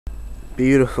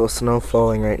Beautiful snow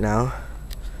falling right now,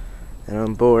 and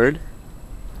I'm bored,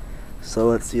 so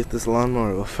let's see if this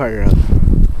lawnmower will fire up.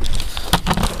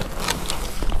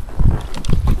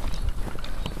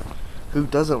 Who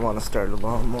doesn't want to start a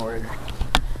lawnmower?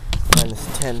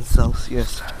 Minus 10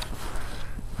 Celsius,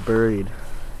 buried,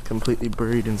 completely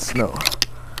buried in snow.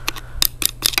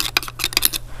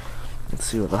 Let's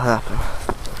see what'll happen.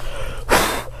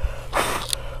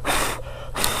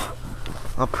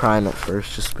 I'll prime it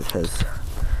first just because it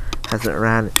hasn't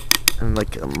ran in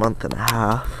like a month and a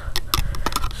half.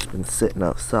 It's been sitting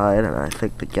outside and I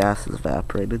think the gas has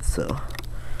evaporated, so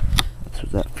that's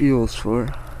what that fuel's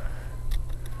for.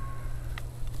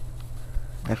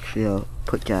 Actually, I'll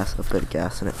put a bit of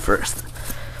gas in it first.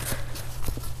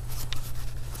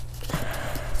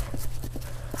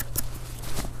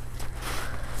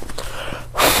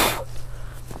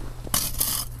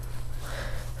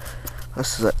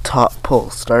 This is a top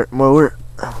pull start mower.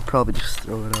 I'll probably just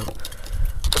throw it out.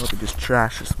 Probably just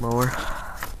trash this mower.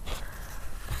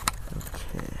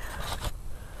 Okay.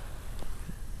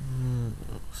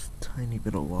 There's a tiny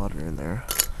bit of water in there.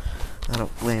 I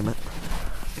don't blame it.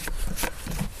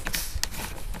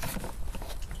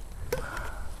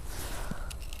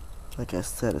 Like I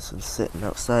said, it's been sitting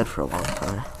outside for a long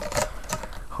time.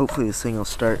 Hopefully this thing will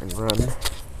start and run.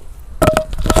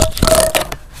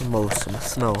 Mow some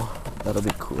snow. That'll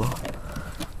be cool.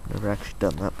 Never actually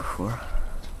done that before.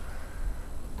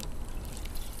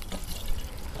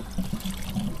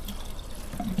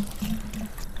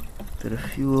 Bit of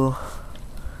fuel.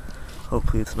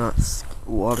 Hopefully it's not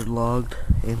waterlogged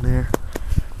in there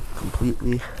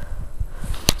completely.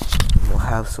 And we'll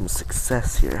have some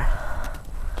success here.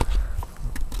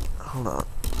 Hold on.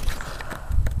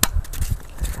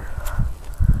 There.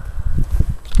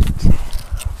 Okay.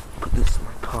 Put this in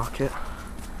my pocket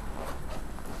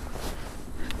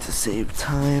to save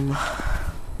time.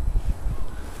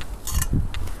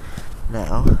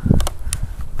 Now,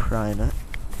 prime it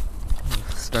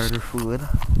with starter fluid.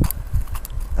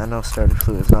 I know starter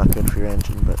fluid is not good for your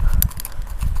engine, but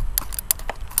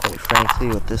quite frankly,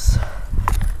 with this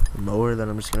mower that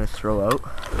I'm just gonna throw out,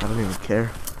 I don't even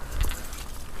care.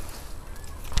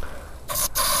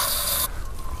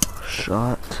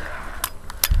 Shot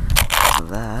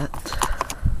that.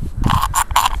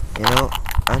 You know,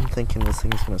 I'm thinking this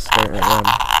thing's gonna start and run.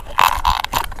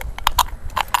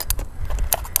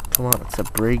 Come on, it's a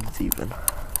Briggs even.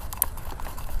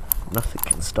 Nothing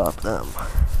can stop them.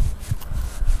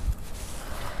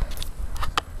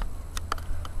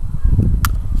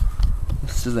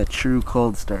 This is a true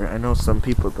cold start. I know some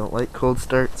people don't like cold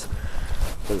starts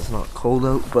because it's not cold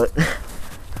out, but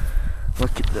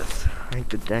look at this. I think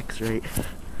the deck's right.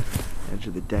 Edge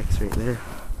of the deck's right there.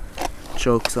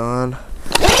 Choke's on.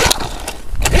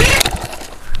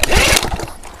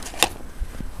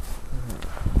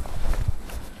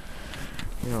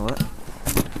 You know what?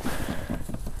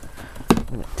 I'm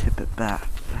gonna tip it back.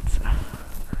 That's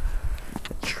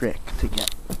a trick to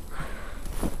get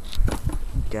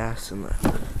gas in the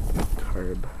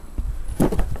carb.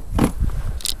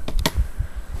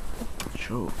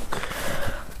 Choke.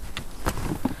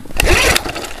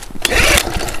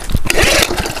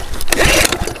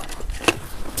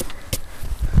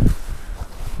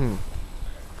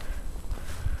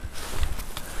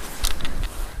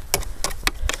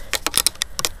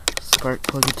 Spark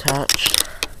plug attached.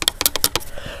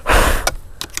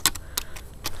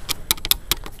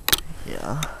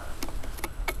 Yeah.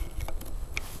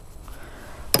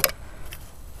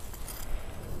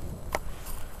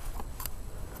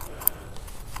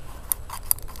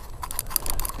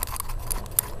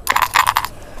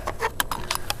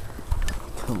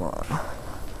 Come on.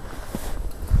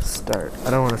 Start. I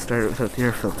don't want to start it without the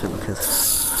air filter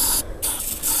because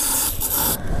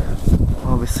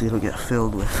obviously it'll get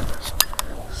filled with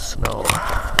snow.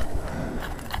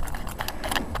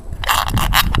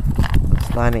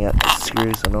 Lining up the screw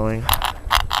is annoying.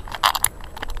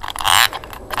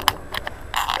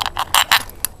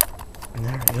 And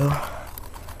there we go.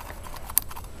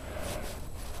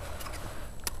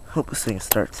 Hope this thing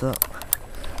starts up.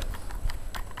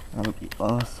 That'll be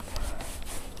awesome.